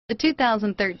The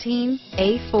 2013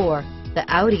 A4. The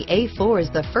Audi A4 is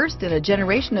the first in a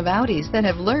generation of Audis that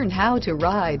have learned how to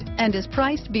ride and is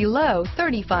priced below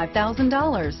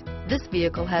 $35,000. This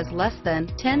vehicle has less than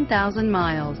 10,000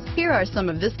 miles. Here are some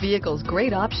of this vehicle's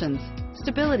great options: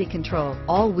 stability control,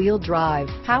 all-wheel drive,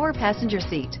 power passenger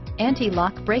seat,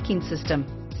 anti-lock braking system,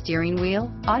 steering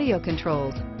wheel audio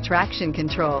controls, traction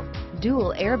control,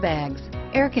 dual airbags,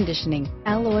 air conditioning,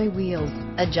 alloy wheels,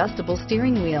 adjustable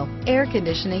steering wheel, air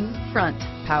conditioning, front,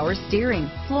 power steering,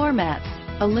 floor mats,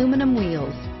 aluminum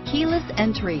wheels, keyless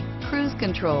entry, cruise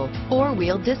control,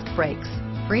 four-wheel disc brakes,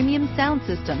 premium sound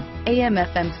system,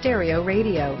 AM/FM stereo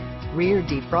radio, rear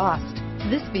defrost.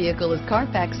 This vehicle is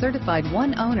CARFAX certified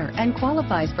one owner and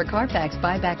qualifies for CARFAX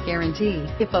buyback guarantee.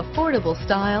 If affordable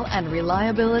style and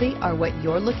reliability are what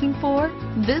you're looking for,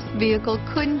 this vehicle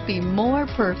couldn't be more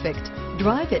perfect.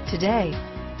 Drive it today.